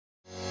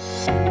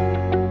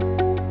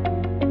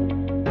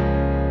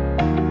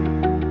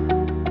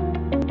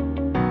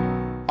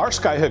Our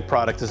Skyhook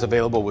product is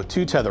available with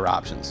two tether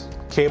options,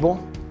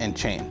 cable and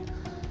chain.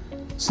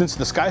 Since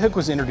the Skyhook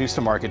was introduced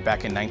to market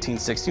back in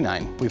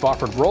 1969, we've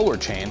offered roller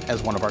chain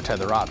as one of our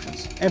tether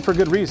options, and for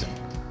good reason.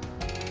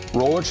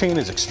 Roller chain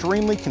is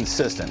extremely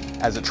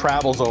consistent as it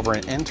travels over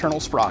an internal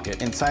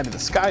sprocket inside of the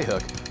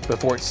Skyhook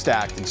before it's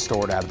stacked and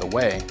stored out of the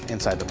way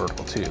inside the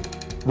vertical tube.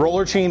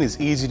 Roller chain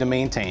is easy to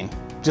maintain.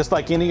 Just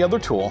like any other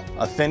tool,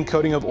 a thin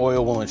coating of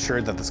oil will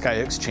ensure that the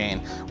Skyhook's chain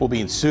will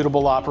be in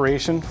suitable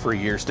operation for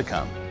years to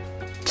come.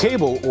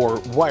 Cable, or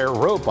wire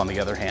rope on the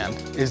other hand,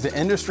 is the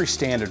industry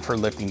standard for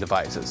lifting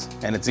devices,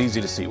 and it's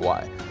easy to see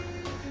why.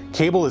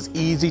 Cable is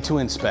easy to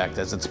inspect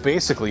as it's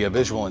basically a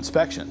visual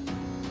inspection.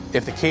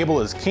 If the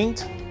cable is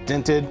kinked,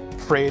 dented,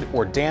 frayed,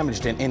 or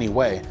damaged in any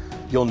way,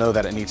 you'll know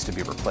that it needs to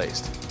be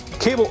replaced.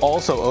 Cable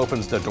also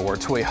opens the door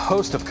to a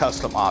host of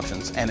custom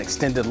options and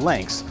extended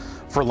lengths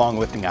for long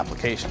lifting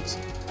applications.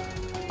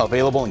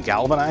 Available in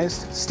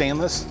galvanized,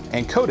 stainless,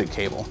 and coated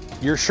cable,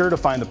 you're sure to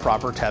find the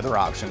proper tether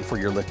option for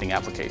your lifting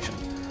application.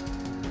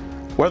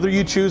 Whether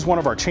you choose one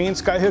of our chain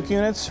Skyhook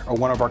units or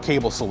one of our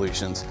cable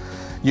solutions,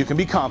 you can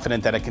be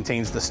confident that it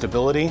contains the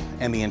stability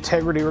and the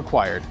integrity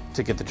required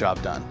to get the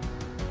job done.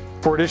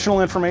 For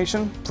additional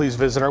information, please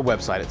visit our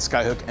website at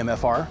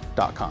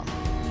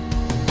skyhookmfr.com.